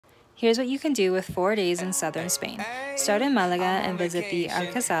Here's what you can do with 4 days in southern Spain. Start in Malaga and visit the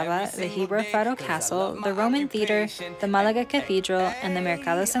Alcazaba, the Hebrew Faro Castle, the Roman Theater, the Malaga Cathedral, and the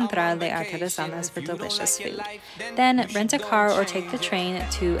Mercado Central de Artesanas for delicious food. Then rent a car or take the train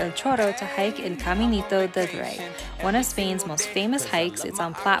to El Chorro to hike El Caminito del Rey, one of Spain's most famous hikes. It's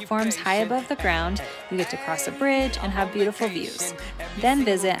on platforms high above the ground. You get to cross a bridge and have beautiful views. Then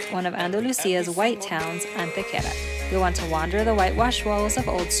visit one of Andalusia's white towns, Antequera. You'll want to wander the whitewashed walls of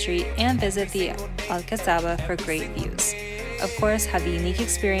Old Street and visit the Alcazaba for great views. Of course, have the unique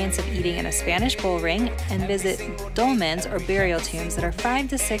experience of eating in a Spanish bull ring and visit dolmens or burial tombs that are 5,000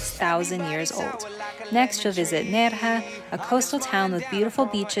 to 6,000 years old. Next, you'll visit Nerja, a coastal town with beautiful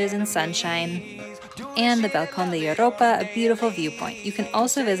beaches and sunshine, and the Balcón de Europa, a beautiful viewpoint. You can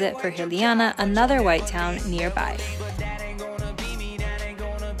also visit Frigiliana, another white town nearby.